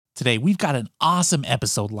Today, we've got an awesome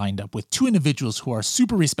episode lined up with two individuals who are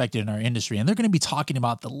super respected in our industry, and they're going to be talking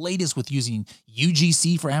about the latest with using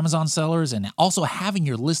UGC for Amazon sellers and also having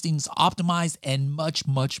your listings optimized and much,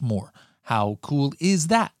 much more. How cool is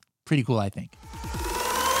that? Pretty cool, I think.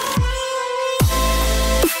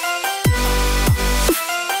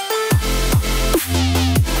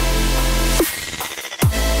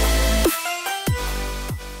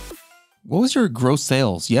 What was your gross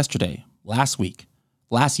sales yesterday, last week,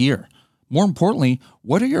 last year? More importantly,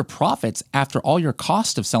 what are your profits after all your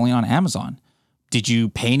cost of selling on Amazon? Did you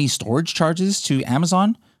pay any storage charges to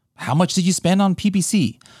Amazon? How much did you spend on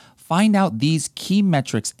PPC? Find out these key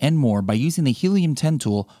metrics and more by using the Helium 10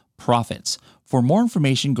 tool, Profits. For more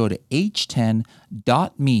information, go to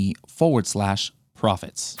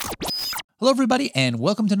h10.me/profits. Hello, everybody, and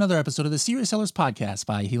welcome to another episode of the Serious Sellers Podcast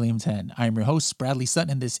by Helium 10. I am your host, Bradley Sutton,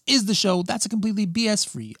 and this is the show that's a completely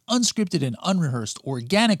BS-free, unscripted, and unrehearsed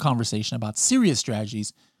organic conversation about serious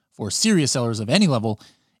strategies for serious sellers of any level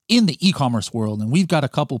in the e-commerce world. And we've got a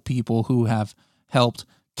couple people who have helped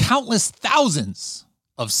countless thousands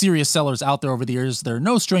of serious sellers out there over the years. They're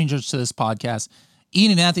no strangers to this podcast. Ian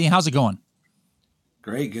and Anthony, how's it going?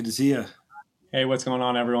 Great. Good to see you. Hey, what's going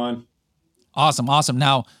on, everyone? Awesome.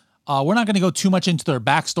 Now, we're not going to go too much into their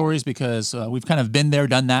backstories because we've kind of been there,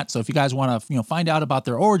 done that. So if you guys want to, find out about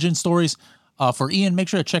their origin stories, for Ian, make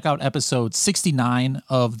sure to check out episode 69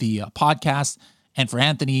 of the podcast. And for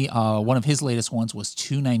Anthony, one of his latest ones was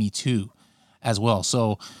 292 as well.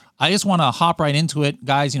 So I just want to hop right into it,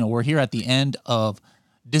 guys. We're here at the end of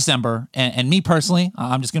December, and me personally,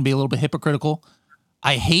 I'm just going to be a little bit hypocritical.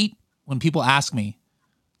 I hate when people ask me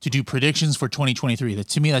to do predictions for 2023. That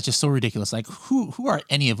to me, that's just so ridiculous. Like, who are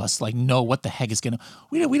any of us know what the heck is gonna?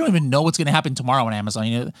 We don't even know what's gonna happen tomorrow on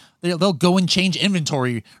Amazon. They'll go and change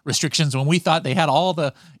inventory restrictions when we thought they had all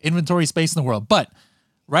the inventory space in the world. But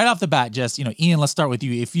right off the bat, just Ian, let's start with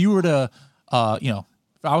you. If you were to, if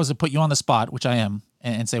I was to put you on the spot, which I am,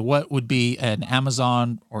 and say what would be an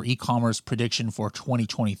Amazon or e-commerce prediction for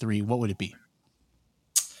 2023, what would it be?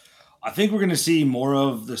 I think we're going to see more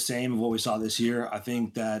of the same of what we saw this year. I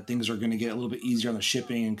think that things are going to get a little bit easier on the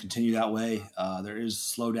shipping and continue that way. There is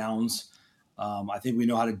slowdowns. I think we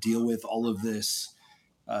know how to deal with all of this,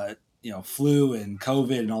 flu and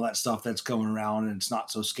COVID and all that stuff that's going around, and it's not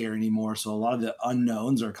so scary anymore. So a lot of the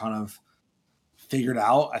unknowns are kind of figured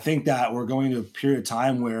out. I think that we're going to a period of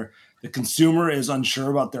time where the consumer is unsure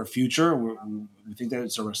about their future. We think that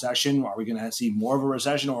it's a recession. Are we going to see more of a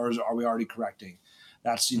recession, or are we already correcting?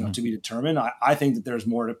 That's, to be determined. I think that there's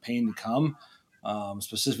more pain to come,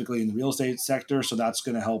 specifically in the real estate sector. So that's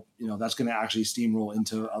going to help, that's going to actually steamroll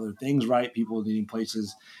into other things, right? People needing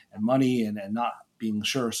places and money and not being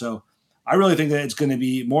sure. So I really think that it's going to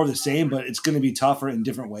be more of the same, but it's going to be tougher in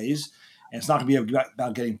different ways. And it's not going to be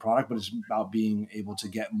about getting product, but it's about being able to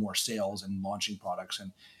get more sales and launching products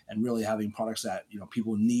and really having products that,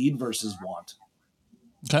 people need versus want.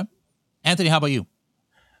 Okay. Anthony, how about you?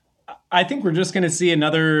 I think we're just going to see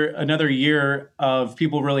another year of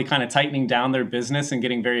people really kind of tightening down their business and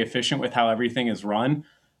getting very efficient with how everything is run.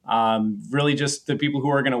 Really just the people who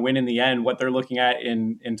are going to win in the end, what they're looking at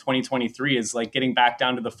in 2023 is like getting back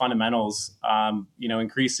down to the fundamentals,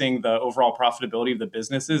 increasing the overall profitability of the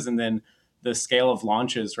businesses and then the scale of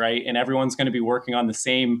launches, right? And everyone's going to be working on the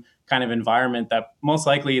same kind of environment that most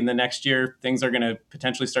likely in the next year, things are going to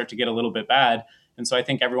potentially start to get a little bit bad. And so I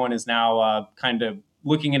think everyone is now kind of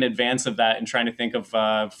looking in advance of that and trying to think of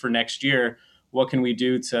for next year, what can we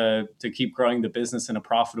do to keep growing the business in a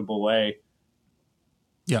profitable way?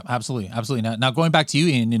 Yeah, absolutely. Now going back to you,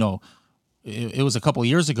 Ian, it was a couple of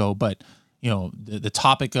years ago, but the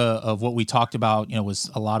topic of what we talked about, was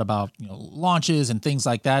a lot about launches and things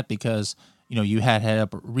like that because you had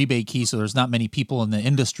up Rebate Key, so there's not many people in the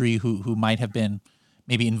industry who might have been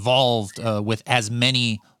maybe involved with as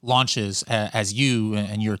many launches as you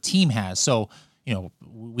and your team has. So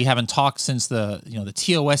we haven't talked since the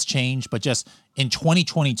TOS change, but just in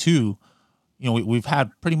 2022, we've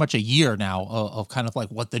had pretty much a year now of kind of like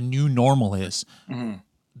what the new normal is. Mm-hmm.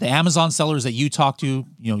 The Amazon sellers that you talk to,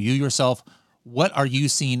 you yourself, what are you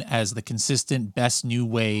seeing as the consistent best new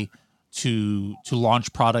way to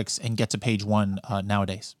launch products and get to page one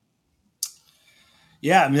nowadays?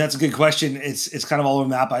 Yeah, I mean, that's a good question. It's kind of all over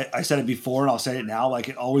the map. I said it before and I'll say it now. Like,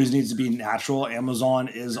 it always needs to be natural. Amazon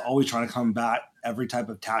is always trying to combat every type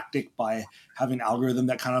of tactic by having an algorithm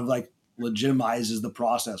that kind of like legitimizes the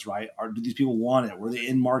process, right? Do these people want it? Were they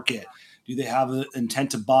in market? Do they have an intent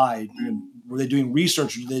to buy? Were they doing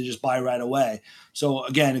research or did they just buy right away? So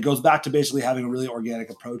again, it goes back to basically having a really organic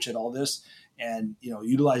approach at all this and,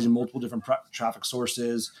 utilizing multiple different traffic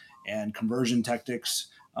sources and conversion tactics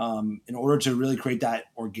in order to really create that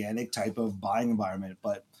organic type of buying environment.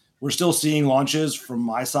 But we're still seeing launches from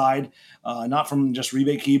my side, not from just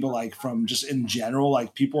Rebate Key, but like from just in general.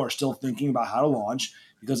 Like people are still thinking about how to launch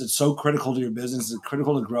because it's so critical to your business. It's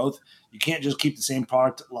critical to growth. You can't just keep the same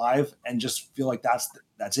product live and just feel like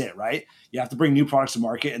that's it, right? You have to bring new products to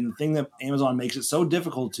market. And the thing that Amazon makes it so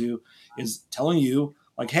difficult to is telling you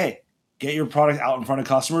like, hey, get your product out in front of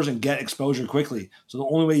customers and get exposure quickly. So the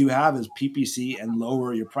only way you have is PPC and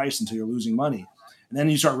lower your price until you're losing money. And then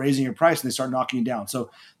you start raising your price and they start knocking you down.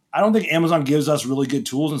 So I don't think Amazon gives us really good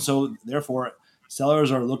tools. And so therefore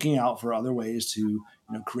sellers are looking out for other ways to,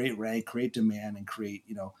 create rank, create demand, and create,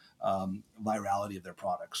 virality of their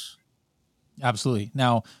products. Absolutely.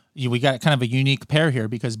 Now, we got kind of a unique pair here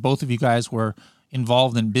because both of you guys were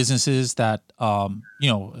involved in businesses that,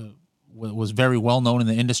 was very well known in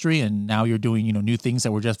the industry, and now you're doing, new things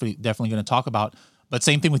that we're just definitely going to talk about. But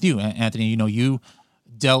same thing with you, Anthony. You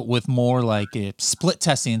dealt with more like split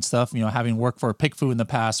testing and stuff. Having worked for PickFu in the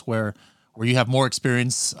past, where you have more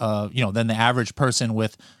experience, than the average person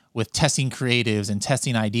with testing creatives and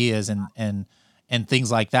testing ideas and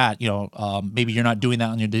things like that. Maybe you're not doing that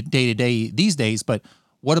on your day to day these days, but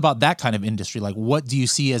what about that kind of industry? Like, what do you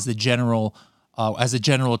see as the general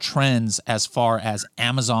trends as far as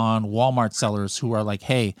Amazon, Walmart sellers who are like,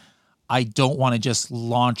 hey, I don't want to just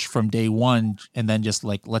launch from day one and then just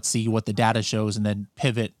like, let's see what the data shows and then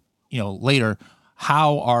pivot, later.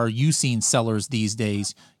 How are you seeing sellers these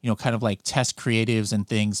days, kind of like test creatives and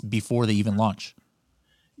things before they even launch?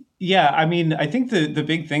 Yeah, I mean, I think the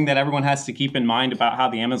big thing that everyone has to keep in mind about how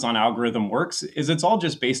the Amazon algorithm works is it's all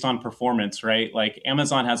just based on performance, right? Like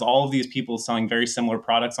Amazon has all of these people selling very similar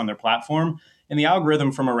products on their platform. And the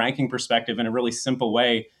algorithm from a ranking perspective, in a really simple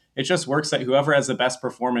way, it just works that whoever has the best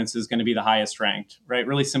performance is going to be the highest ranked, right?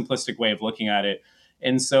 Really simplistic way of looking at it.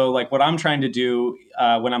 And so like what I'm trying to do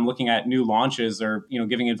when I'm looking at new launches or,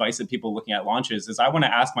 giving advice to people looking at launches is I want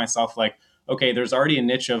to ask myself like, okay, there's already a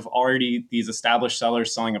niche of already these established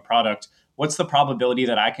sellers selling a product. What's the probability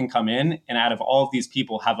that I can come in and out of all of these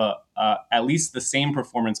people have at least the same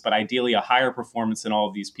performance, but ideally a higher performance than all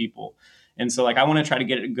of these people? And so like, I want to try to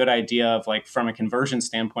get a good idea of like, from a conversion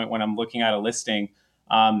standpoint, when I'm looking at a listing,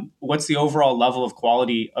 what's the overall level of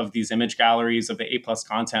quality of these image galleries, of the A+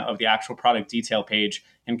 content, of the actual product detail page?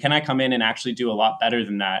 And can I come in and actually do a lot better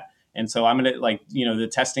than that? And so I'm going to like, the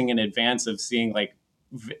testing in advance of seeing like,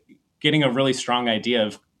 getting a really strong idea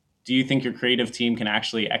of, do you think your creative team can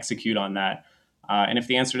actually execute on that? And if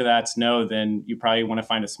the answer to that's no, then you probably want to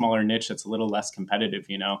find a smaller niche that's a little less competitive,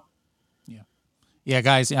 Yeah,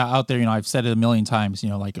 guys out there, I've said it a million times,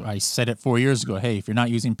 like I said it 4 years ago. Hey, if you're not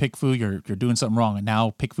using PickFu, you're doing something wrong. And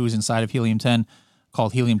now PickFu is inside of Helium 10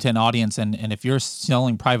 called Helium 10 Audience. And if you're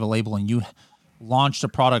selling private label and you launched a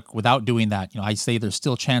product without doing that, I say there's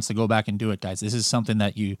still a chance to go back and do it, guys. This is something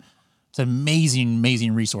that it's an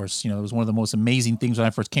amazing resource. It was one of the most amazing things when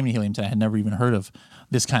I first came to Helium 10. I had never even heard of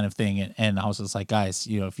this kind of thing. And I was just like, guys,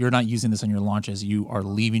 if you're not using this on your launches, you are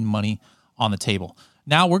leaving money on the table.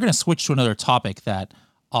 Now we're going to switch to another topic that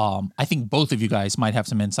I think both of you guys might have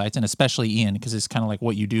some insights, and especially Ian, because it's kind of like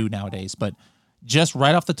what you do nowadays. But just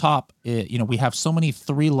right off the top, we have so many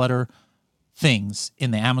 3-letter things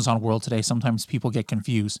in the Amazon world today. Sometimes people get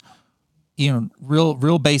confused.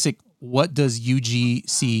 Real basic. What does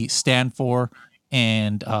UGC stand for,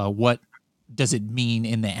 and what does it mean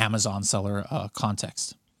in the Amazon seller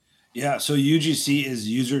context? Yeah, so UGC is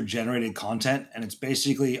user-generated content, and it's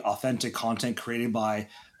basically authentic content created by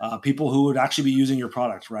people who would actually be using your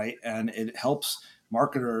product, right? And it helps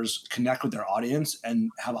marketers connect with their audience and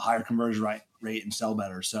have a higher conversion rate and sell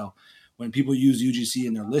better. So when people use UGC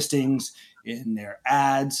in their listings, in their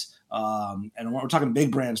ads, and we're talking big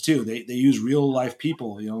brands too, they use real life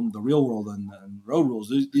people, The Real World and Road Rules.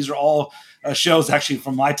 These are all shows actually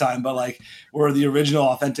from my time, but like we're the original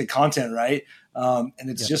authentic content, right? And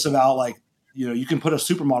it's just about like, you can put a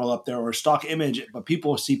supermodel up there or a stock image, but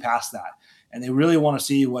people see past that. And they really want to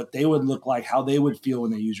see what they would look like, how they would feel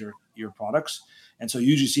when they use your products. And so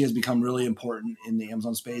UGC has become really important in the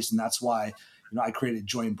Amazon space. And that's why, I created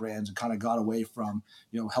Joint Brands and kind of got away from,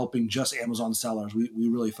 helping just Amazon sellers. We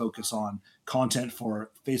really focus on content for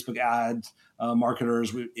Facebook ads,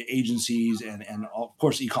 marketers, agencies, and of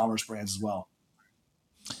course, e-commerce brands as well.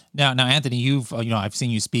 Now, Anthony, you've I've seen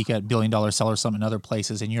you speak at $1 Billion Seller Summit and other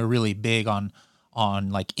places, and you're really big on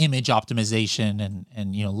like image optimization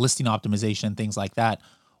and listing optimization and things like that.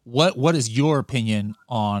 What is your opinion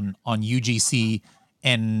on UGC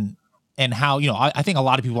and how, I think a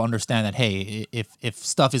lot of people understand that, hey, if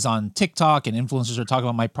stuff is on TikTok and influencers are talking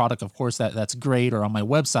about my product, of course that's great, or on my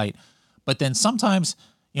website. But then sometimes,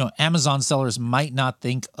 Amazon sellers might not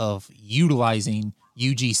think of utilizing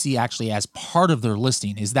UGC actually as part of their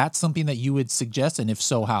listing. Is that something that you would suggest? And if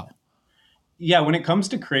so, how? Yeah, when it comes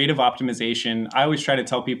to creative optimization, I always try to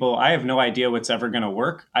tell people I have no idea what's ever going to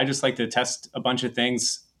work. I just like to test a bunch of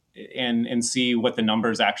things and see what the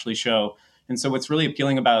numbers actually show. And so what's really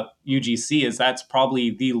appealing about UGC is that's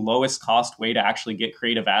probably the lowest cost way to actually get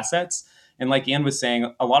creative assets. And like Ian was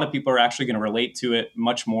saying, a lot of people are actually going to relate to it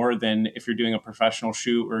much more than if you're doing a professional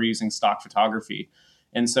shoot or using stock photography.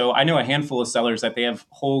 And so I know a handful of sellers that they have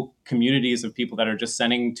whole communities of people that are just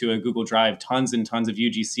sending to a Google Drive tons and tons of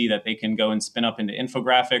UGC that they can go and spin up into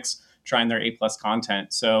infographics, trying their A plus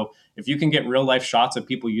content. So if you can get real life shots of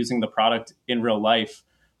people using the product in real life,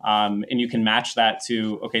 and you can match that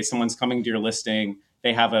to, okay, someone's coming to your listing,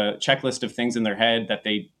 they have a checklist of things in their head that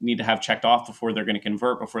they need to have checked off before they're going to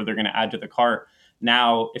convert, before they're going to add to the cart.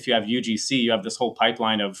 Now, if you have UGC, you have this whole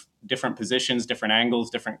pipeline of different positions, different angles,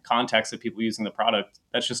 different contexts of people using the product.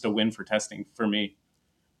 That's just a win for testing for me.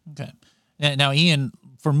 Okay. Now, Ian,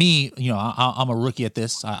 for me, I'm a rookie at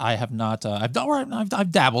this. I have not. I've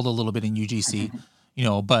dabbled a little bit in UGC,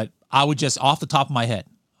 but I would just off the top of my head.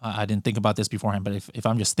 I didn't think about this beforehand, but if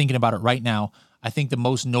I'm just thinking about it right now, I think the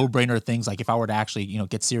most no-brainer things, like if I were to actually,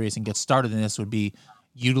 get serious and get started in this, would be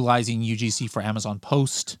utilizing UGC for Amazon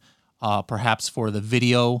Post, perhaps for the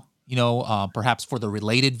video, perhaps for the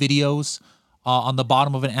related videos on the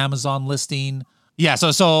bottom of an Amazon listing. Yeah,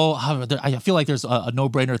 so I feel like there's a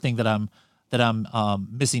no-brainer thing that I'm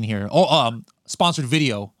missing here. Sponsored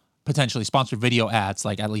video, potentially sponsored video ads,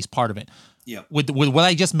 like at least part of it. Yeah. Would what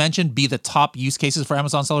I just mentioned be the top use cases for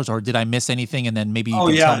Amazon sellers, or did I miss anything? And then maybe you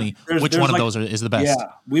can tell me which one of those is the best. Yeah,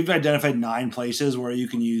 we've identified 9 places where you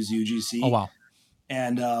can use UGC. Oh, wow.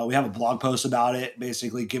 And we have a blog post about it,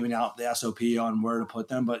 basically giving out the SOP on where to put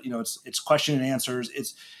them. But it's question and answers.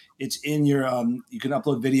 It's in your you can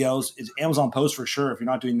upload videos. It's Amazon Post for sure. If you're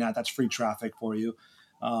not doing that, that's free traffic for you.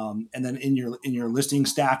 And then in your listing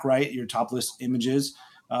stack, right, your top list images,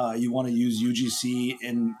 you want to use UGC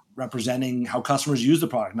in representing how customers use the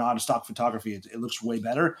product, not a stock photography. It looks way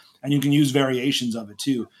better, and you can use variations of it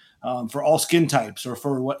too. For all skin types, or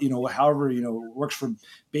for however works for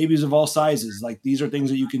babies of all sizes. Like these are things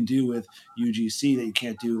that you can do with UGC that you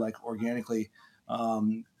can't do like organically.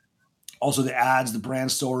 Also the ads, the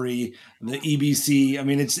brand story, the EBC. I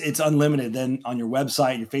mean, it's unlimited. Then on your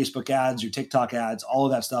website, your Facebook ads, your TikTok ads, all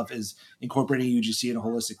of that stuff is incorporating UGC in a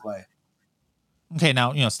holistic way. Okay,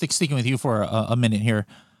 now sticking with you for a minute here.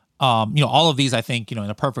 All of these, I think, in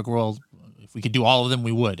a perfect world, if we could do all of them,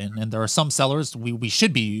 we would. And there are some sellers we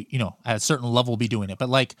should be, at a certain level, be doing it. But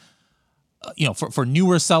like, for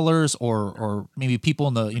newer sellers or maybe people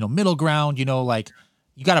in the middle ground, like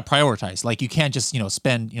you got to prioritize. Like you can't just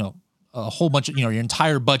spend a whole bunch of your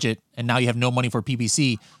entire budget and now you have no money for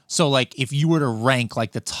PPC. So like if you were to rank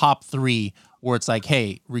like the top 3, where it's like,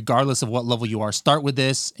 hey, regardless of what level you are, start with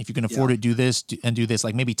this. If you can afford it, do this and do this.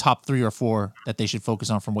 Like maybe top 3 or 4 that they should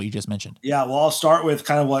focus on from what you just mentioned. Yeah, well, I'll start with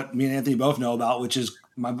kind of what me and Anthony both know about, which is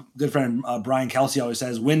my good friend Brian Kelsey always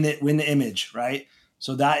says, win the image, right?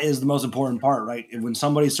 So that is the most important part, right? When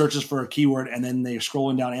somebody searches for a keyword and then they're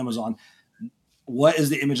scrolling down Amazon, what is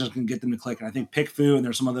the image that's going to get them to click? And I think PickFu and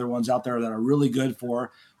there's some other ones out there that are really good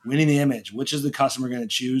for winning the image. Which is the customer going to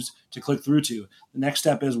choose to click through to? The next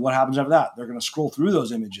step is what happens after that. They're going to scroll through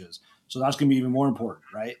those images. So that's going to be even more important,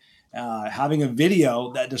 right? Having a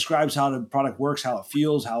video that describes how the product works, how it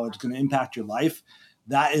feels, how it's going to impact your life.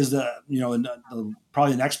 That is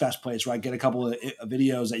probably the next best place, right? Get a couple of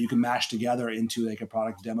videos that you can mash together into like a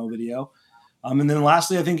product demo video. And then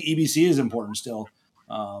lastly, I think EBC is important still.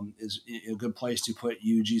 Is a good place to put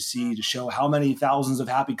UGC to show how many thousands of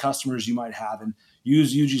happy customers you might have, and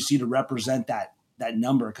use UGC to represent that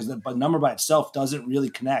number, because the number by itself doesn't really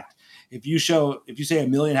connect. If you say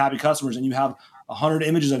 1 million happy customers and you have 100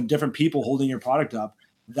 images of different people holding your product up,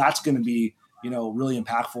 that's going to be really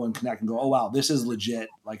impactful and connect and go, oh wow, this is legit,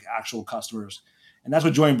 like actual customers. And that's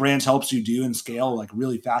what Join Brands helps you do and scale like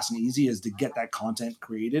really fast and easy, is to get that content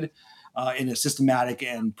created in a systematic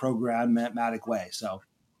and programmatic way. So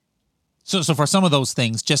for some of those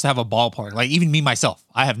things, just to have a ballpark, like even me myself,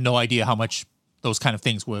 I have no idea how much those kind of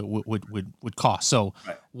things would cost. So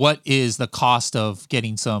right. What is the cost of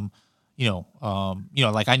getting some,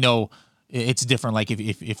 like I know it's different. Like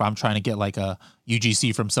if I'm trying to get like a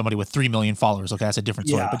UGC from somebody with 3 million followers, okay, that's a different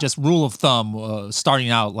story. Yeah. But just rule of thumb, starting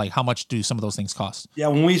out, like how much do some of those things cost? Yeah,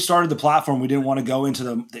 when we started the platform, we didn't want to go into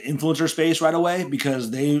the influencer space right away, because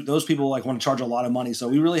those people like want to charge a lot of money. So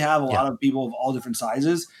we really have a lot of people of all different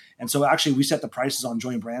sizes, and so actually we set the prices on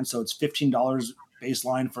Join Brands. So it's $15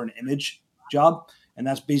 baseline for an image job. And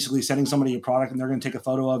that's basically sending somebody a product and they're going to take a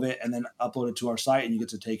photo of it and then upload it to our site, and you get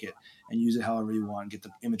to take it and use it however you want, get the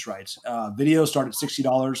image rights. Videos start at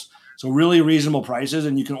 $60. So really reasonable prices,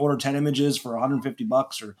 and you can order 10 images for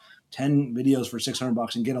 $150 or 10 videos for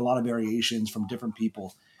 $600 and get a lot of variations from different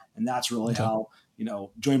people. And that's really how,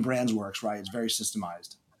 Join Brands works, right? It's very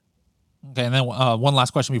systemized. Okay. And then one last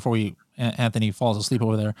question before Anthony falls asleep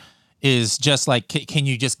over there is just like, can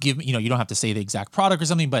you just give me, you don't have to say the exact product or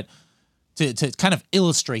something, but to kind of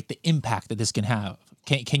illustrate the impact that this can have.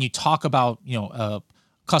 Can you talk about, a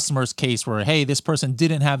customer's case where, hey, this person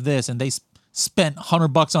didn't have this and they spent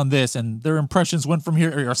 $100 on this and their impressions went from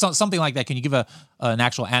here, or something like that? Can you give an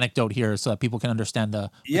actual anecdote here so that people can understand the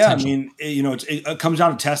potential? I mean, it comes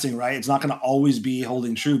down to testing, right? It's not going to always be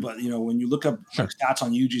holding true, but when you look up stats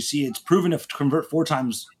on UGC, it's proven to convert 4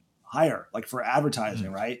 times higher, like for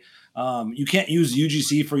advertising, right? You can't use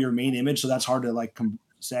UGC for your main image, so that's hard to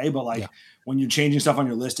say, but when you're changing stuff on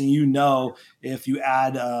your listing, if you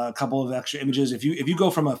add a couple of extra images, if you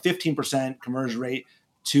go from a 15% conversion rate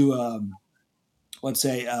to let's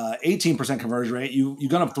say 18% conversion rate,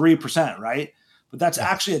 you've gone up 3%, right? But that's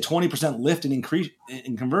actually a 20% lift in increase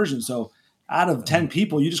in conversion. So out of 10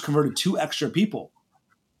 people, you just converted 2 extra people,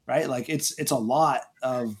 right? Like it's a lot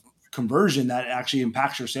of conversion that actually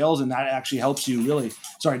impacts your sales, and that actually helps you really.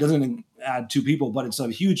 Sorry, it doesn't add 2 people, but it's a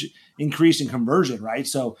huge increase in conversion, right?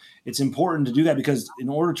 So it's important to do that, because in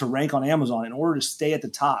order to rank on Amazon, in order to stay at the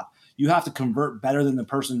top, you have to convert better than the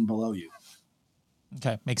person below you.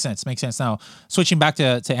 Okay, makes sense. Now, switching back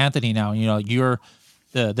to Anthony now, you're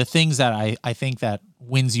the things that I think that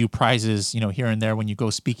wins you prizes, here and there when you go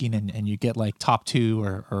speaking and you get like top 2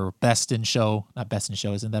 or best in show. Not best in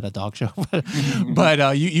show, isn't that a dog show?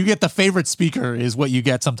 But you get the favorite speaker is what you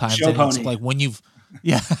get sometimes. Show pony. It's like when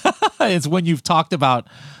it's when you've talked about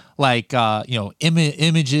like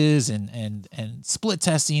images and split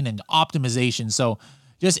testing and optimization. So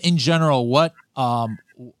just in general, what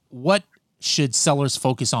should sellers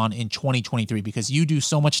focus on in 2023? Because you do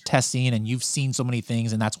so much testing and you've seen so many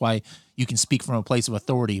things, and that's why you can speak from a place of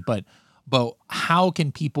authority. But how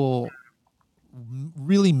can people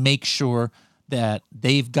really make sure that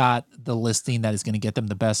they've got the listing that is going to get them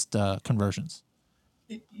the best conversions?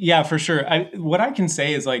 Yeah, for sure. What I can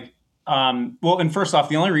say is and first off,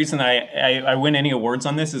 the only reason I win any awards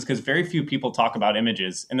on this is because very few people talk about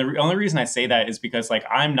images. And the only reason I say that is because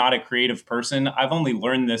I'm not a creative person. I've only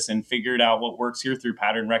learned this and figured out what works here through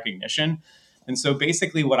pattern recognition. And so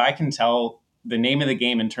basically what I can tell, the name of the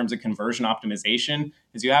game in terms of conversion optimization,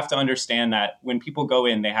 is you have to understand that when people go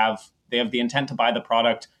in, they have the intent to buy the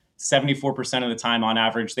product. 74% of the time on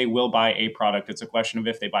average, they will buy a product. It's a question of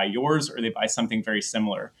if they buy yours or they buy something very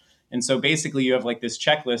similar. And so basically you have this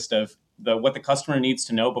checklist of what the customer needs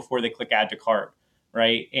to know before they click add to cart,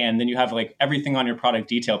 right? And then you have everything on your product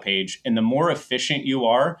detail page. And the more efficient you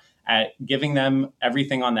are at giving them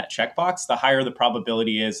everything on that checkbox, the higher the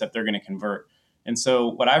probability is that they're going to convert. And so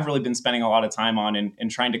what I've really been spending a lot of time on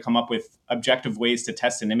and trying to come up with objective ways to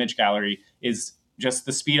test an image gallery is just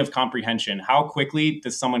the speed of comprehension. How quickly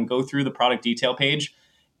does someone go through the product detail page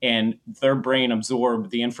and their brain absorb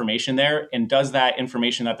the information there? And does that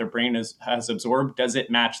information that their brain has absorbed, does it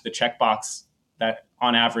match the checkbox that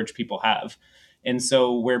on average people have? And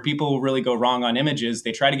so where people really go wrong on images,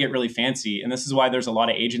 they try to get really fancy. And this is why there's a lot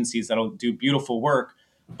of agencies that'll do beautiful work,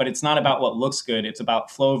 but it's not about what looks good. It's about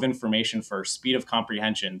flow of information first, speed of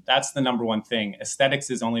comprehension. That's the number one thing. Aesthetics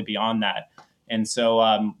is only beyond that. And so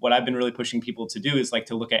what I've been really pushing people to do is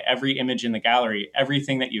to look at every image in the gallery,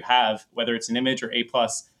 everything that you have, whether it's an image or A+,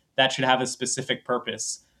 that should have a specific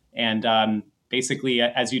purpose. And basically,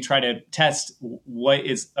 as you try to test what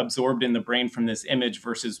is absorbed in the brain from this image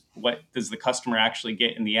versus what does the customer actually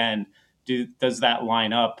get in the end, does that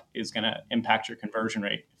line up is going to impact your conversion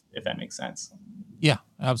rate, if that makes sense. Yeah,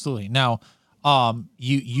 absolutely. Now,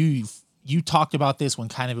 you talked about this when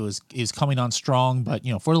kind of is coming on strong, but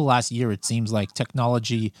for the last year, it seems like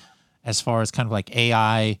technology, as far as kind of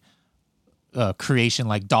AI creation,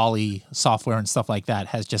 like DALL-E software and stuff like that,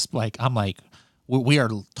 has just we are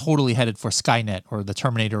totally headed for Skynet or the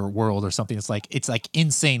Terminator world or something. It's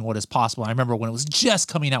insane what is possible. I remember when it was just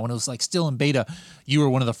coming out, when it was still in beta, you were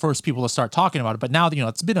one of the first people to start talking about it. But now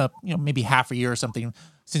it's been maybe half a year or something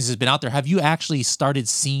since it's been out there. Have you actually started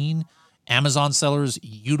seeing Amazon sellers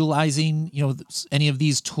utilizing any of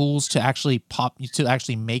these tools to actually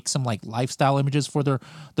make some lifestyle images for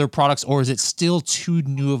their products, or is it still too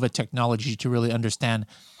new of a technology to really understand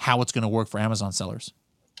how it's going to work for Amazon sellers?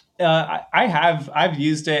 I've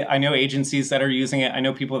used it. I know agencies that are using it. I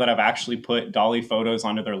know people that have actually put DALL-E photos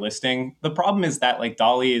onto their listing. The problem is that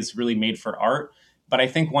DALL-E is really made for art, But I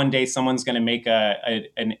think one day someone's going to make a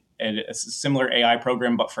similar AI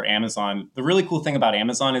program, but for Amazon. The really cool thing about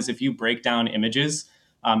Amazon is if you break down images,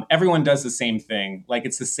 everyone does the same thing. Like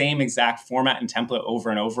it's the same exact format and template over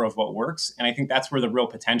and over of what works. And I think that's where the real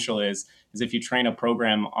potential is if you train a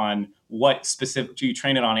program on what specific, you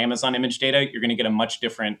train it on Amazon image data, you're going to get a much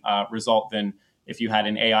different result than if you had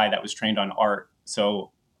an AI that was trained on art.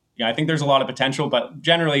 So yeah, I think there's a lot of potential, but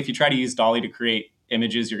generally if you try to use DALL-E to create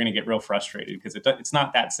images, you're going to get real frustrated because it's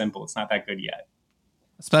not that simple. It's not that good yet.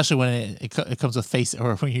 Especially when it comes with face,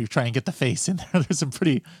 or when you try and get the face in there. There's some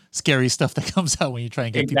pretty scary stuff that comes out when you try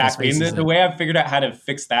and get people's faces. And the way I've figured out how to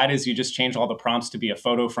fix that is you just change all the prompts to be a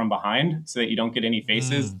photo from behind so that you don't get any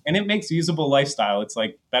faces. And it makes usable lifestyle. It's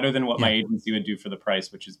like better than what my agency would do for the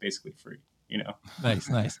price, which is basically free, you know?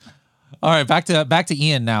 Nice. All right. Back to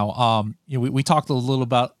Ian now. We talked a little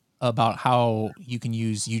about how you can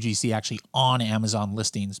use UGC actually on Amazon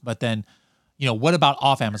listings, but then, what about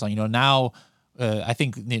off Amazon? Now, I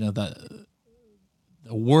think the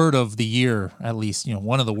word of the year, at least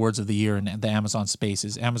one of the words of the year in the Amazon space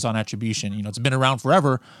is Amazon attribution. It's been around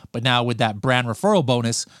forever, but now with that brand referral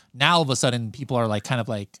bonus, now all of a sudden people are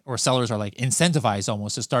or sellers are incentivized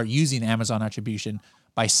almost to start using Amazon attribution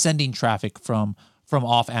by sending traffic from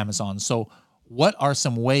off Amazon. So what are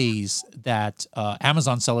some ways that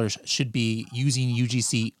Amazon sellers should be using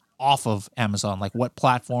UGC off of Amazon? Like what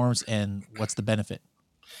platforms and what's the benefit?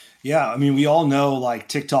 Yeah, I mean, we all know like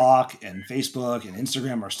TikTok and Facebook and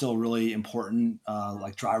Instagram are still really important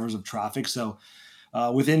drivers of traffic. So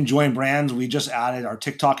within Join Brands, we just added our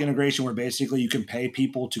TikTok integration where basically you can pay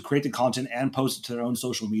people to create the content and post it to their own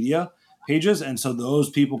social media pages. And so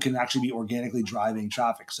those people can actually be organically driving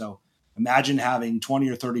traffic. So imagine having 20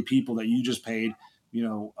 or 30 people that you just paid,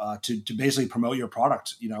 to basically promote your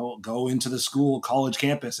product, go into the school, college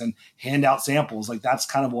campus and hand out samples. Like that's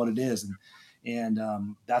kind of what it is. And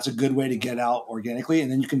that's a good way to get out organically.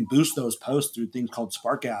 And then you can boost those posts through things called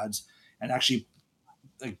Spark Ads and actually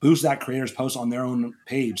boost that creator's post on their own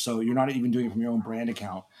page. So you're not even doing it from your own brand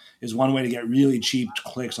account is one way to get really cheap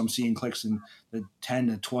clicks. I'm seeing clicks in the 10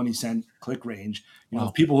 to 20 cent click range,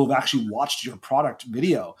 of people who've actually watched your product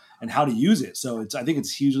video and how to use it. So I think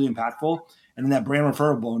it's hugely impactful. And then that brand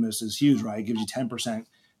referral bonus is huge, right? It gives you 10%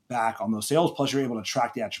 back on those sales. Plus you're able to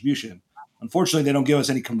track the attribution. Unfortunately, they don't give us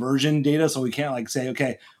any conversion data, so we can't say,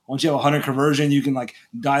 okay, once you have 100 conversion, you can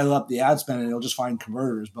dial up the ad spend and it'll just find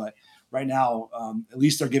converters. But right now, at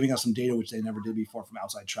least they're giving us some data which they never did before from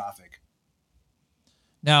outside traffic.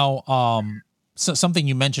 Now, so something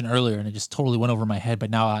you mentioned earlier, and it just totally went over my head, but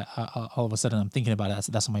now I all of a sudden I'm thinking about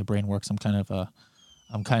it. That's how my brain works. I'm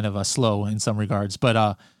kind of slow in some regards.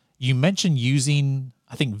 But you mentioned using,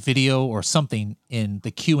 I think, video or something in the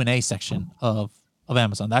Q&A section of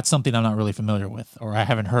Amazon. That's something I'm not really familiar with, or I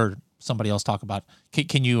haven't heard somebody else talk about.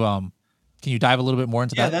 Can you dive a little bit more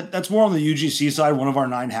into that? Yeah, that's more on the UGC side. One of our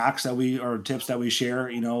 9 hacks tips that we share,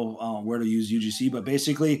 where to use UGC. But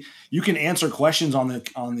basically, you can answer questions on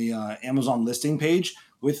the Amazon listing page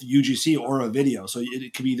with UGC or a video. So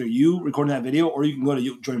it could be either you recording that video, or you can go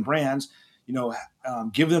to Join Brands,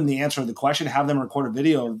 give them the answer to the question, have them record a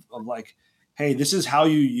video of hey, this is how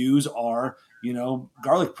you use our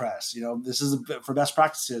garlic press. This is for best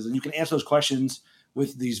practices. And you can answer those questions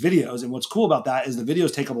with these videos. And what's cool about that is the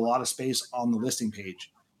videos take up a lot of space on the listing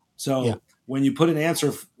page. So when you put an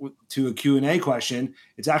answer to a Q&A question,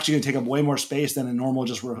 it's actually going to take up way more space than a normal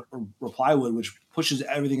just reply would, which pushes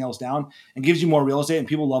everything else down and gives you more real estate. And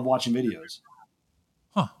people love watching videos.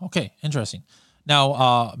 Huh. Okay. Interesting.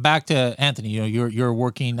 Now, back to Anthony, you're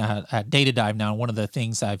working at Data Dive now. One of the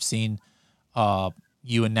things I've seen,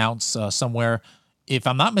 you announce somewhere, if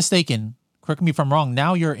I'm not mistaken, correct me if I'm wrong,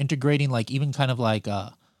 now you're integrating even kind of like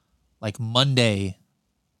Monday,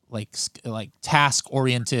 like task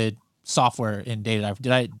oriented software in Data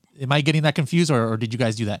Dive. Am I getting that confused, or did you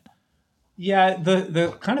guys do that? Yeah,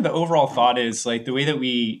 the kind of the overall thought is the way that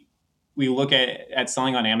we look at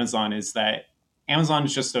selling on Amazon is that Amazon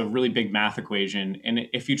is just a really big math equation. And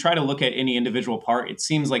if you try to look at any individual part, it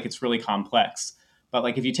seems like it's really complex.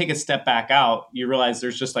 But if you take a step back out, you realize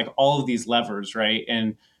there's just all of these levers, right?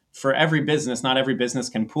 And for every business, not every business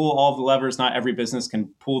can pull all of the levers. Not every business can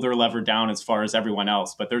pull their lever down as far as everyone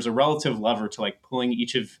else. But there's a relative lever to pulling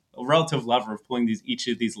each of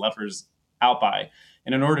these levers out by.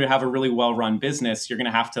 And in order to have a really well-run business, you're going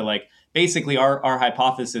to have to basically our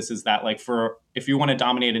hypothesis is that if you want to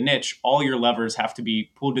dominate a niche, all your levers have to be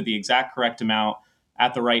pulled to the exact correct amount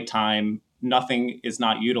at the right time. Nothing is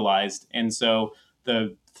not utilized. And so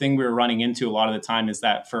the thing we were running into a lot of the time is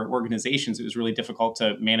that for organizations, it was really difficult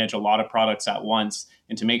to manage a lot of products at once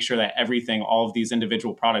and to make sure that everything, all of these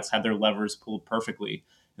individual products had their levers pulled perfectly.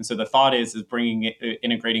 And so the thought is bringing it,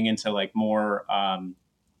 integrating into like more,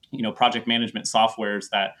 project management softwares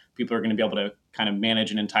that people are going to be able to kind of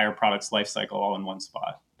manage an entire product's lifecycle all in one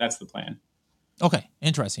spot. That's the plan. Okay,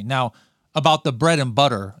 interesting. Now, about the bread and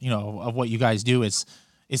butter, of what you guys do is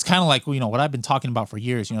kind of like, what I've been talking about for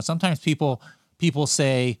years. Sometimes people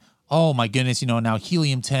say, oh my goodness, now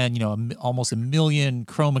Helium 10, almost 1 million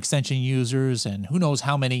Chrome extension users and who knows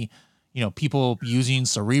how many, people using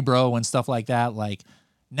Cerebro and stuff like that. Like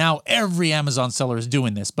now every Amazon seller is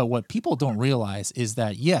doing this. But what people don't realize is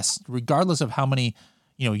that, yes, regardless of how many,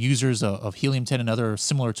 users of Helium 10 and other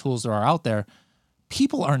similar tools there are out there,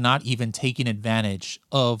 people are not even taking advantage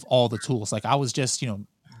of all the tools. Like I was just,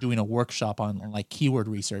 doing a workshop on like keyword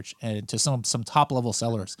research and to some top level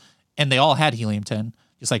sellers, and they all had Helium 10,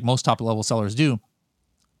 just like most top level sellers do.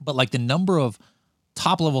 But like the number of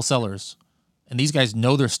top level sellers, and these guys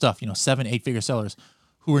know their stuff, 7-8 figure sellers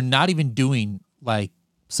who are not even doing like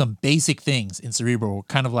some basic things in Cerebro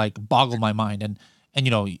kind of like boggled my mind. And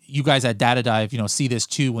you guys at Data Dive, see this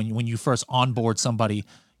too when you first onboard somebody,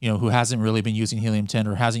 who hasn't really been using Helium 10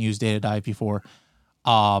 or hasn't used Data Dive before.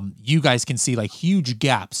 You guys can see like huge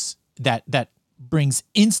gaps that brings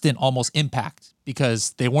instant almost impact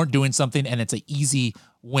because they weren't doing something and it's an easy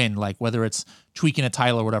win, like whether it's tweaking a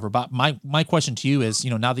title or whatever. But my question to you is,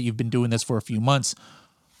 now that you've been doing this for a few months,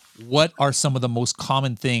 what are some of the most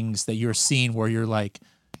common things that you're seeing where you're like,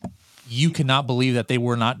 you cannot believe that they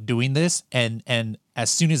were not doing this, and as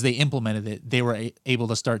soon as they implemented it, they were able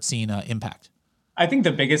to start seeing impact? I think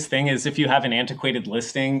the biggest thing is if you have an antiquated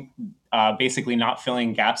listing, basically not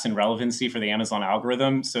filling gaps in relevancy for the Amazon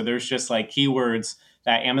algorithm. So there's just like keywords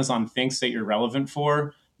that Amazon thinks that you're relevant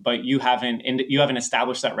for, but you haven't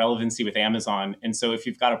established that relevancy with Amazon. And so if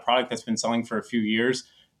you've got a product that's been selling for a few years,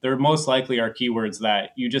 there most likely are keywords that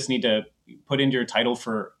you just need to put into your title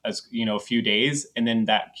for a few days, and then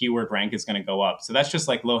that keyword rank is going to go up. So that's just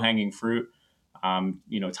like low hanging fruit.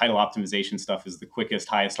 Title optimization stuff is the quickest,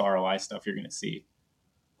 highest ROI stuff you're going to see.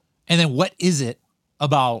 And then what is it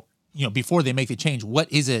about, before they make the change,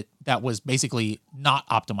 what is it that was basically not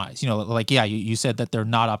optimized? You said that they're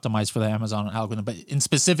not optimized for the Amazon algorithm, but in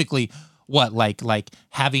specifically what, like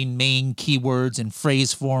having main keywords in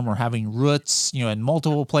phrase form or having roots, in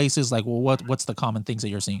multiple places? Like, well, what's the common things that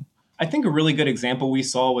you're seeing? I think a really good example we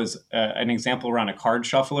saw was an example around a card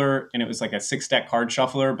shuffler, and it was like a 6-deck card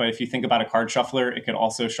shuffler. But if you think about a card shuffler, it could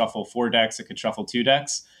also shuffle 4 decks. It could shuffle 2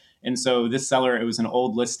 decks. And so this seller, it was an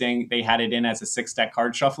old listing. They had it in as a 6-deck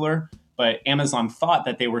card shuffler, but Amazon thought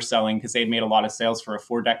that they were selling because they'd made a lot of sales for a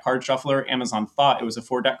 4-deck card shuffler. Amazon thought it was a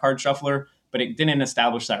 4-deck card shuffler, but it didn't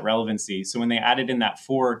establish that relevancy. So when they added in that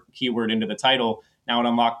 4 keyword into the title, now it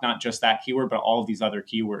unlocked not just that keyword, but all of these other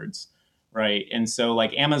keywords. Right. And so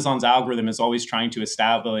like Amazon's algorithm is always trying to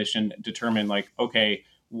establish and determine like, okay,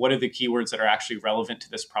 what are the keywords that are actually relevant to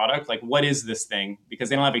this product? Like, what is this thing? Because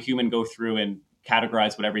they don't have a human go through and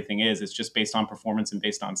categorize what everything is. It's just based on performance and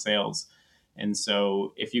based on sales. And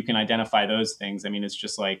so if you can identify those things, I mean, it's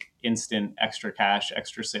just like instant extra cash,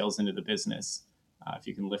 extra sales into the business. If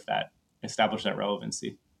you can establish that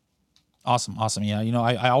relevancy. Awesome. Yeah.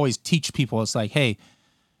 I always teach people, it's like, hey,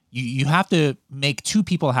 you have to make 2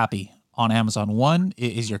 people happy on Amazon. One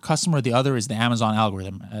is your customer. The other is the Amazon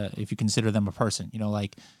algorithm. If you consider them a person,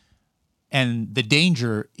 and the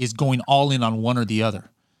danger is going all in on one or the other.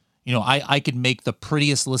 I could make the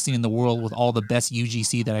prettiest listing in the world with all the best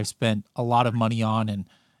UGC that I've spent a lot of money on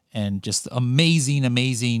and just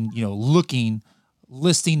amazing, looking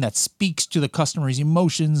listing that speaks to the customer's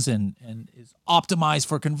emotions and is optimized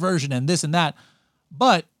for conversion and this and that.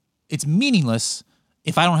 But it's meaningless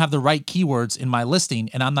if I don't have the right keywords in my listing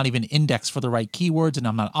and I'm not even indexed for the right keywords and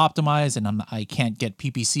I'm not optimized and I can't get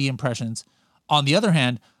PPC impressions. On the other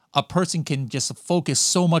hand, a person can just focus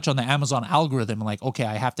so much on the Amazon algorithm, like, okay,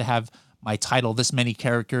 I have to have my title this many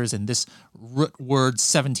characters and this root word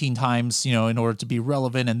 17 times, in order to be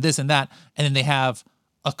relevant and this and that. And then they have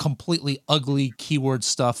a completely ugly keyword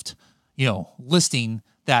stuffed, listing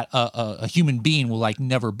that a human being will like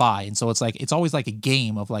never buy. And so it's always like a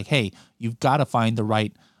game of like, hey, you've got to find the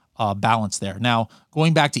right balance there. Now,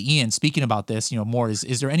 going back to Ian, speaking about this, more,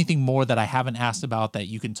 is there anything more that I haven't asked about that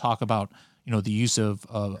you can talk about, the use of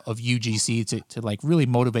UGC to like really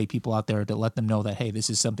motivate people out there, to let them know that, hey, this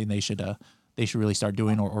is something they should really start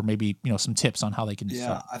doing, or maybe, some tips on how they can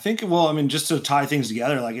start. I think, just to tie things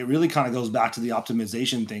together, like it really kind of goes back to the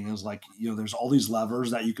optimization thing. Is like, there's all these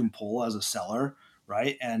levers that you can pull as a seller,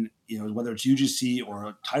 right? And whether it's UGC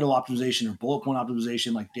or title optimization or bullet point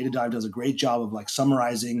optimization, like Data Dive does a great job of like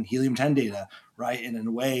summarizing Helium 10 data, right, in a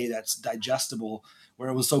way that's digestible, where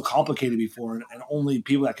it was so complicated before, and only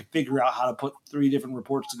people that could figure out how to put 3 different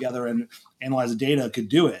reports together and analyze the data could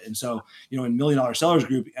do it. And so, in $1 Million Sellers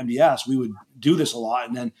Group, MDS, we would do this a lot.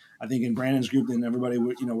 And then I think in Brandon's group, then everybody,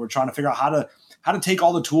 we're trying to figure out how to take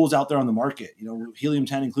all the tools out there on the market, Helium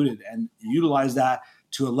 10 included, and utilize that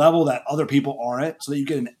to a level that other people aren't, so that you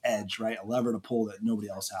get an edge, right? A lever to pull that nobody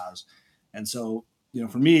else has. And so,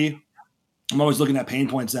 for me, I'm always looking at pain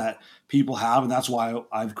points that people have, and that's why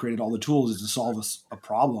I've created all the tools, is to solve a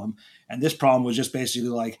problem. And this problem was just basically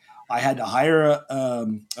like, I had to hire a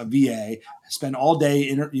VA, spend all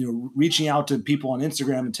day reaching out to people on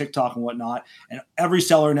Instagram and TikTok and whatnot, and every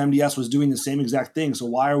seller in MDS was doing the same exact thing. So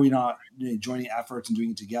why are we not joining efforts and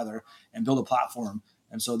doing it together and build a platform?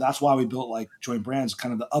 And so that's why we built like Join Brands,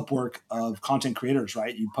 kind of the Upwork of content creators,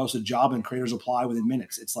 right? You post a job and creators apply within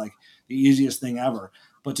minutes. It's like the easiest thing ever.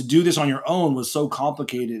 But to do this on your own was so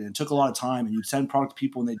complicated, and it took a lot of time, and you'd send product to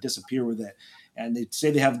people and they'd disappear with it. And they'd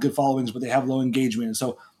say they have good followings, but they have low engagement. And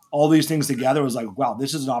so all these things together was like, wow,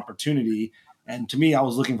 this is an opportunity. And to me, I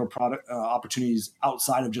was looking for product opportunities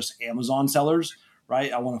outside of just Amazon sellers,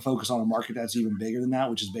 right? I want to focus on a market that's even bigger than that,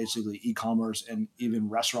 which is basically e-commerce, and even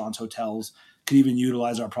restaurants, hotels could even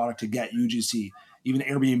utilize our product to get UGC. Even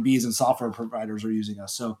Airbnbs and software providers are using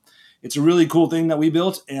us. So it's a really cool thing that we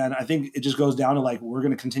built. And I think it just goes down to like, we're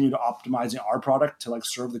going to continue to optimize our product to like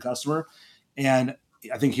serve the customer. And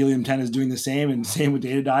I think Helium 10 is doing the same, and same with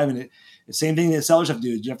Data Dive. And it's the same thing that sellers have to do.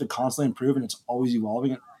 You have to constantly improve, and it's always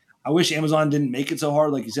evolving. I wish Amazon didn't make it so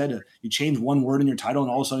hard. Like you said, you change one word in your title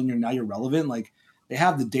and all of a sudden you're relevant. Like, they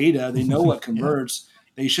have the data, they know what converts. Yeah.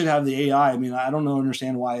 They should have the AI. I mean, I don't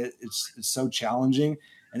understand why it's so challenging,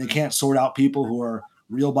 and they can't sort out people who are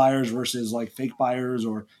real buyers versus like fake buyers,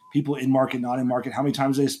 or people in market, not in market. How many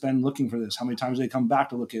times they spend looking for this? How many times they come back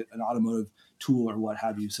to look at an automotive tool or what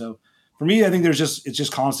have you? So for me, I think it's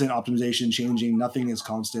just constant optimization, changing. Nothing is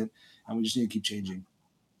constant, and we just need to keep changing.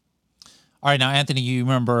 All right, now Anthony, you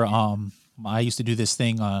remember I used to do this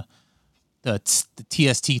thing, the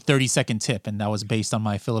TST 30-second tip, and that was based on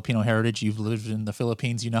my Filipino heritage. You've lived in the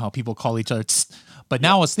Philippines, you know how people call each other tst. But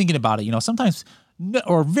now I was thinking about it, sometimes,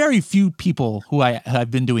 or very few people who I've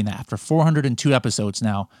been doing that after 402 episodes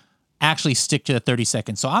now actually stick to the 30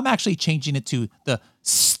 seconds. So I'm actually changing it to the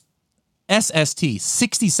SST,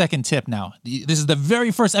 60-second tip now. This is the very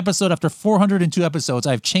first episode after 402 episodes.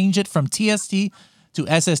 I've changed it from TST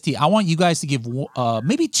to SST. I want you guys to give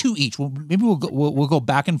maybe 2 each. Maybe we'll go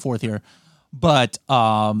back and forth here. But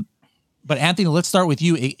Anthony, let's start with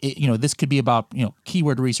you. This could be about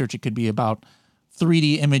keyword research. It could be about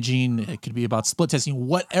 3D imaging. It could be about split testing.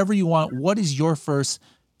 Whatever you want. What is your first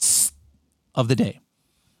of the day?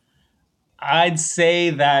 I'd say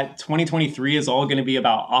that 2023 is all going to be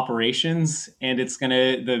about operations, and it's going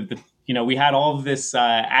to we had all of this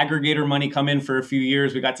aggregator money come in for a few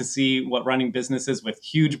years. We got to see what running businesses with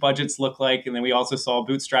huge budgets look like, and then we also saw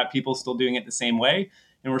bootstrap people still doing it the same way.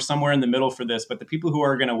 And we're somewhere in the middle for this. But the people who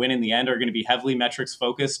are going to win in the end are going to be heavily metrics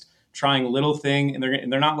focused, trying little thing, and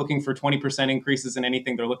they're not looking for 20% increases in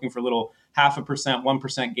anything. They're looking for little 0.5%,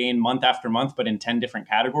 1% gain month after month, but in 10 different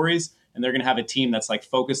categories. And they're going to have a team that's like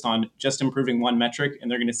focused on just improving one metric,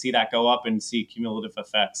 and they're going to see that go up and see cumulative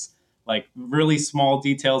effects, like really small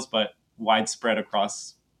details, but widespread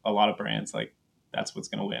across a lot of brands. Like, that's what's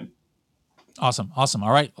going to win. Awesome.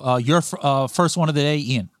 All right. Your first one of the day,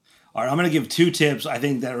 Ian. All right, I'm going to give 2 tips, I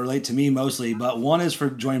think, that relate to me mostly, but one is for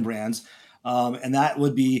Join Brands, and that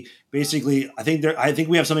would be basically, I think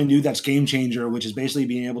we have something new that's game changer, which is basically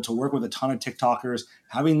being able to work with a ton of TikTokers,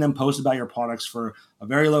 having them post about your products for a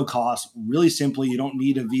very low cost, really simply. You don't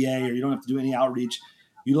need a VA, or you don't have to do any outreach.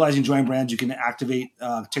 Utilizing Join Brands, you can activate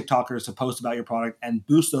TikTokers to post about your product and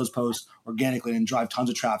boost those posts organically and drive tons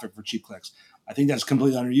of traffic for cheap clicks. I think that's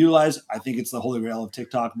completely underutilized. I think it's the holy grail of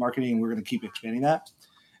TikTok marketing, and we're going to keep expanding that.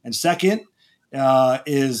 And second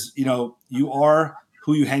is, you are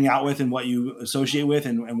who you hang out with and what you associate with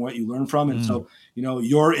and what you learn from. And so,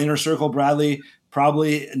 your inner circle, Bradley,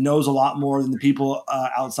 probably knows a lot more than the people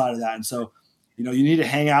outside of that. And so, you need to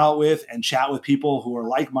hang out with and chat with people who are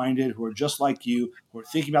like-minded, who are just like you, who are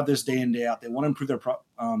thinking about this day in, day out. They want to improve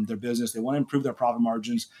their business. They want to improve their profit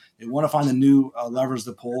margins. They want to find the new levers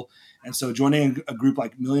to pull. And so joining a group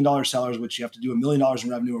like $1 Million Sellers, which you have to do $1 million in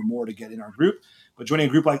revenue or more to get in our group, but joining a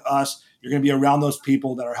group like us, you're going to be around those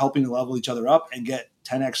people that are helping to level each other up and get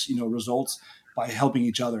 10x, results by helping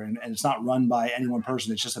each other. And it's not run by any one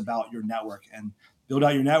person. It's just about your network. And build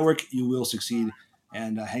out your network, you will succeed,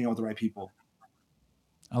 and hang out with the right people.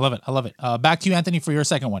 I love it. I love it. Back to you, Anthony, for your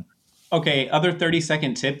second one. Okay, other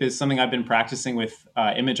 30-second tip is something I've been practicing with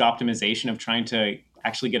image optimization of trying to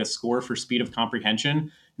actually get a score for speed of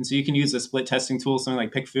comprehension. And so you can use a split testing tool, something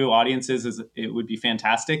like PickFu Audiences, it would be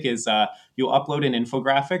fantastic, is you'll upload an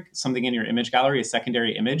infographic, something in your image gallery, a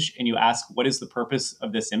secondary image, and you ask, what is the purpose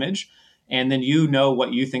of this image? And then you know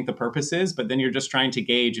what you think the purpose is, but then you're just trying to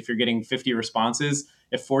gauge if you're getting 50 responses.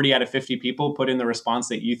 If 40 out of 50 people put in the response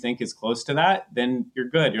that you think is close to that, then you're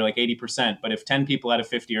good. You're like 80%. But if 10 people out of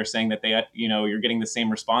 50 are saying that you're getting the same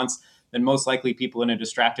response, then most likely people in a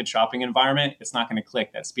distracted shopping environment, it's not going to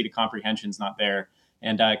click. That speed of comprehension is not there.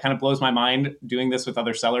 And it kind of blows my mind doing this with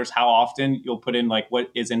other sellers, how often you'll put in like what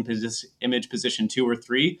is in image position 2 or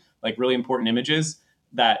 3, like really important images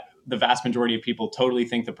that the vast majority of people totally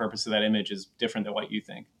think the purpose of that image is different than what you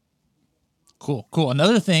think. Cool.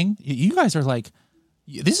 Another thing, you guys are like,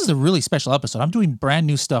 this is a really special episode. I'm doing brand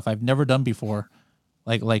new stuff I've never done before,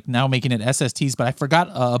 like now making it SSTs. But I forgot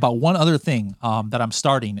about one other thing that I'm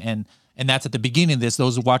starting, and that's at the beginning of this.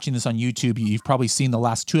 Those watching this on YouTube, you've probably seen the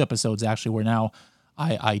last 2 episodes actually, where now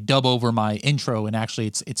I dub over my intro, and actually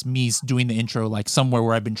it's me doing the intro like somewhere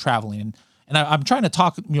where I've been traveling, and I'm trying to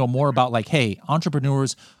talk more about like, hey,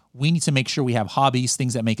 entrepreneurs, we need to make sure we have hobbies,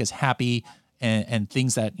 things that make us happy, and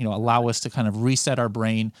things that allow us to kind of reset our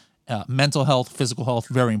brain. Mental health, physical health,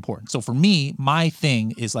 very important. So for me, my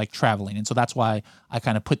thing is like traveling, and so that's why I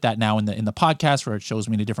kind of put that now in the podcast, where it shows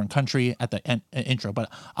me in a different country at the intro.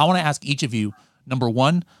 But I want to ask each of you, number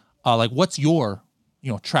one, like what's your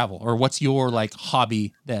travel, or what's your like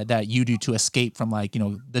hobby that you do to escape from like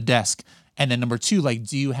the desk, and then number two, like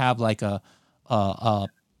do you have like a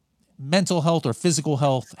mental health or physical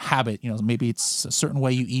health habit? Maybe it's a certain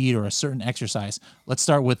way you eat or a certain exercise. Let's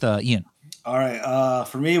start with Ian. All right.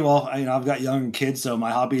 For me, well, I've got young kids, so my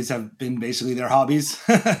hobbies have been basically their hobbies.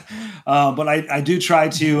 But I do try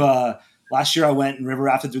to. Last year, I went and river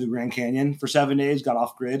rafted through the Grand Canyon for 7 days, got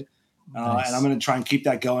off grid, Nice. and I'm going to try and keep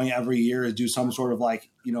that going every year. Do some sort of like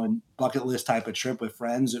bucket list type of trip with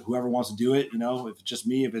friends, whoever wants to do it. If it's just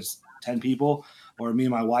me, if it's 10 people, or me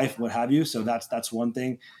and my wife, what have you. So that's one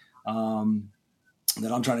thing.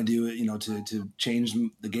 That I'm trying to do, to change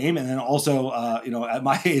the game. And then also, at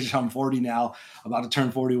my age, I'm 40 now, about to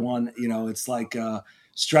turn 41, it's like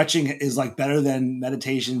stretching is like better than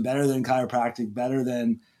meditation, better than chiropractic, better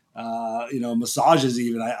than, massages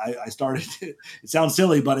even. I started, it sounds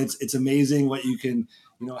silly, but it's amazing what you can,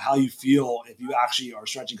 how you feel if you actually are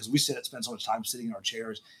stretching, because we spend so much time sitting in our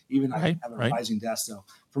chairs, even I have a rising desk. So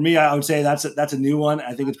for me, I would say that's a new one.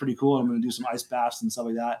 I think it's pretty cool. I'm going to do some ice baths and stuff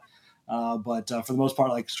like that. But for the most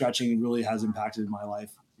part, like stretching really has impacted my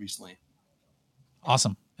life recently.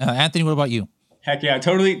 Awesome. Anthony, what about you? Heck yeah,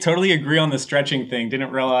 totally agree on the stretching thing.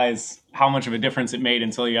 Didn't realize how much of a difference it made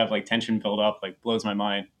until you have like tension build up, like blows my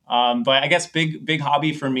mind. But I guess big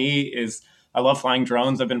hobby for me is I love flying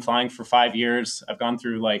drones. I've been flying for 5 years. I've gone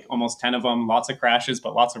through like almost 10 of them, lots of crashes,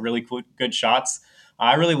 but lots of really cool, good shots.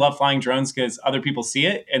 I really love flying drones because other people see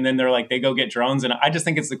it and then they're like, they go get drones. And I just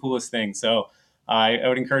think it's the coolest thing. So I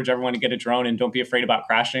would encourage everyone to get a drone and don't be afraid about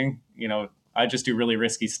crashing. I just do really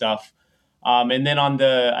risky stuff. And then on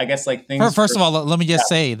the, I guess like things. First of all, let me just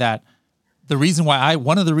say that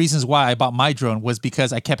one of the reasons why I bought my drone was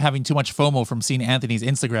because I kept having too much FOMO from seeing Anthony's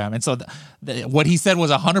Instagram. And so what he said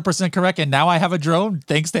was 100% correct. And now I have a drone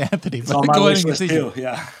thanks to Anthony. It's on my wish list too.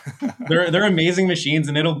 Yeah. They're amazing machines,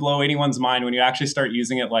 and it'll blow anyone's mind when you actually start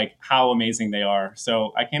using it, like how amazing they are.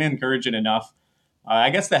 So I can't encourage it enough.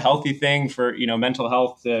 I guess the healthy thing for, mental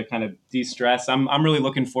health to kind of de-stress, I'm really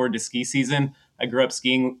looking forward to ski season. I grew up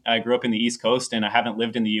skiing. I grew up in the East Coast, and I haven't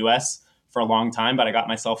lived in the US for a long time, but I got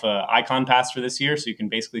myself a Icon Pass for this year. So you can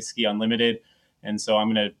basically ski unlimited. And so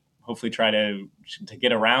I'm going to hopefully try to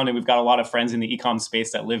get around. And we've got a lot of friends in the e-com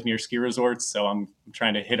space that live near ski resorts. So I'm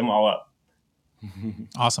trying to hit them all up.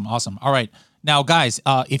 Awesome. All right. Now, guys,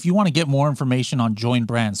 if you want to get more information on Join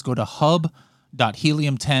Brands, go to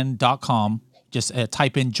hub.helium10.com. Just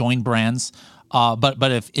type in Join Brands.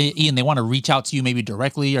 But if Ian, they want to reach out to you maybe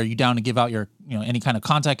directly, are you down to give out your any kind of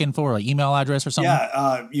contact info or email address or something?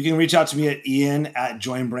 Yeah, you can reach out to me at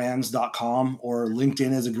ian@joinbrands.com, or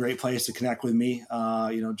LinkedIn is a great place to connect with me.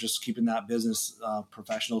 Just keeping that business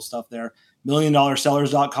professional stuff there.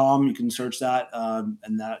 $1,000,000sellers.com. You can search that,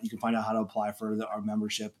 and that you can find out how to apply for our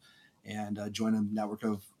membership and join a network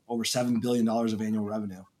of over $7 billion of annual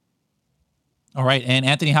revenue. All right. And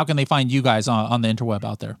Anthony, how can they find you guys on the interweb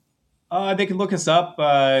out there? They can look us up.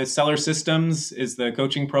 Seller Systems is the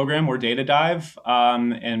coaching program, or Data Dive.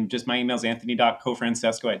 And just my email is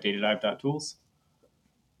anthony.cofrancesco@datadive.tools.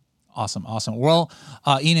 Awesome. Well,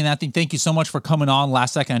 Ian and Anthony, thank you so much for coming on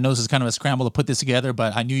last second. I know this is kind of a scramble to put this together,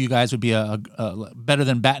 but I knew you guys would be a better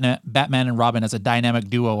than Batman and Robin as a dynamic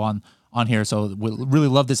duo on here. So we really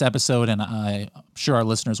love this episode, and I'm sure our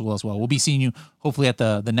listeners will as well. We'll be seeing you hopefully at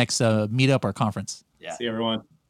the next meetup or conference. Yeah. See everyone.